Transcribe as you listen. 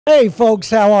Hey folks,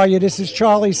 how are you? This is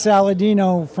Charlie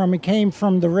Saladino from It Came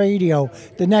From the Radio.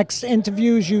 The next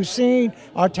interviews you see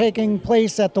are taking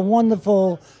place at the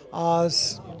wonderful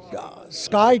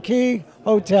Sky Key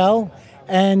Hotel,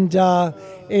 and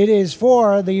it is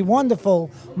for the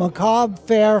wonderful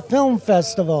Macabre Film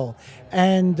Festival.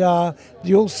 And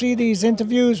you'll see these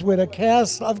interviews with a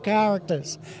cast of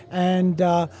characters. And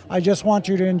I just want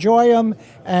you to enjoy them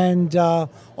and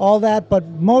all that. But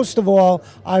most of all,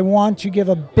 I want to give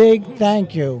a big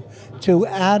thank you to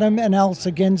Adam and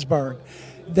Elsa Ginsberg.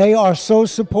 They are so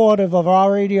supportive of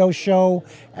our radio show,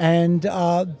 and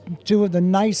two of the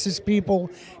nicest people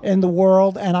in the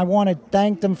world. And I want to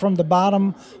thank them from the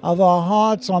bottom of our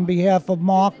hearts on behalf of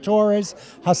Mark Torres,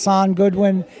 Hassan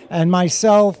Goodwin, and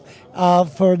myself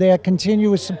for their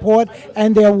continuous support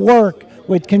and their work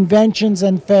with conventions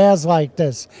and fairs like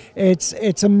this.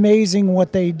 It's amazing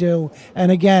what they do.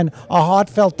 And again, a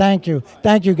heartfelt thank you.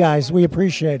 Thank you, guys. We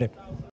appreciate it.